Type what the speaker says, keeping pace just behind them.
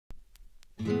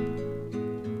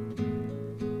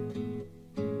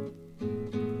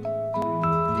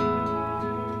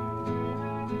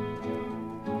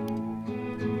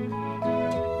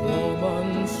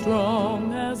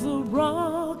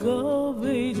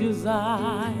as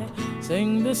I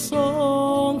sing this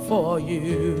song for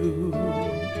you.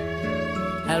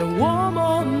 And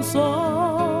woman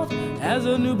soft as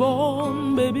a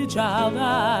newborn baby child,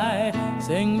 I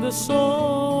sing this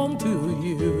song to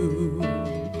you.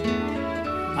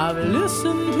 I've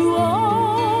listened to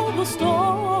all the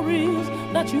stories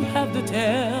that you have to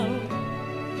tell,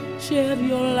 shared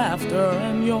your laughter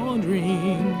and your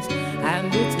dreams,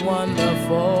 and it's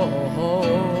wonderful,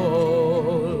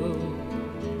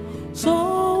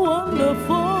 so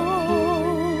wonderful,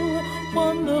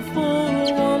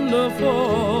 wonderful,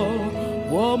 wonderful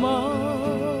woman.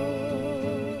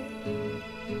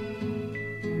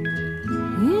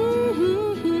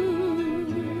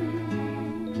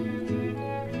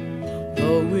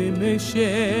 Though we may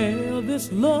share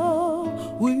this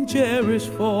love we cherish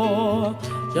for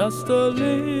just a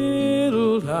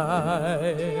little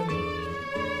time,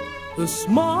 the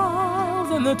smiles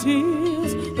and the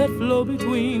tears that flow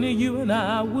between you and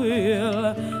I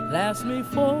will last me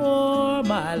for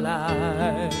my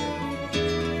life.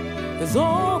 As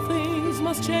all things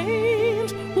must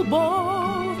change, we'll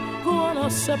both go on our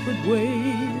separate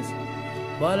ways,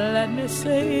 but let me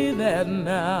say that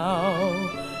now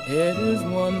it is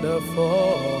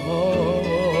wonderful,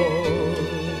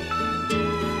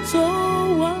 so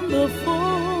wonderful,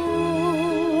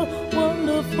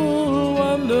 wonderful,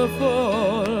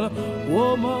 wonderful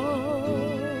woman.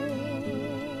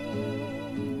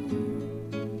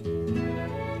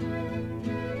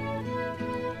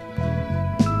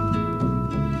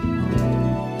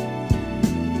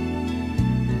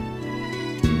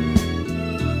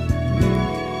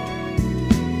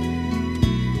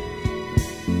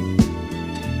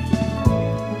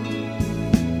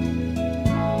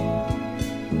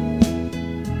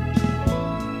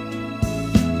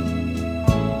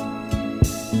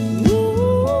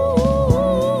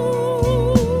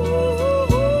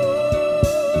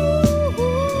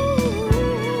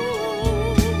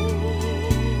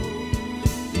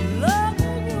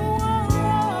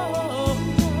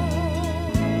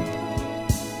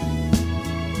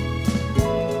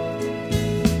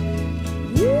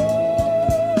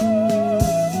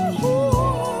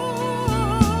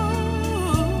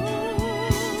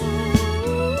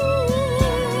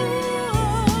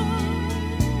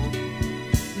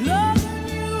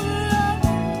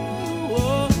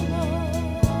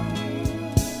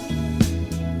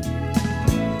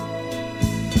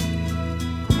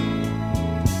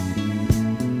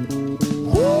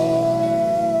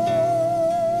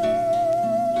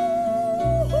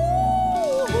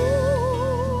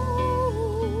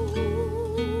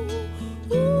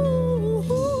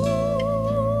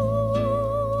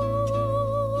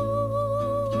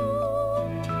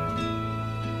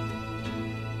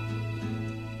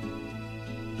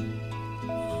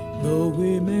 Though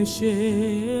we may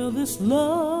share this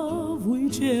love we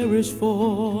cherish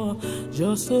for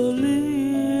just a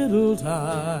little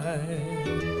time,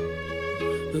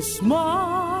 the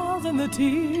smiles and the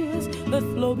tears that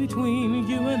flow between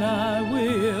you and I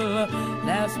will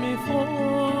last me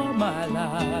for my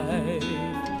life.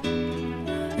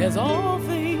 As all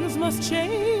things must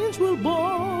change, we'll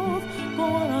both go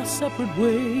on our separate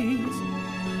ways,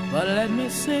 but let me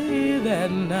say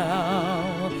that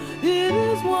now it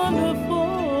is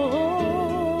wonderful,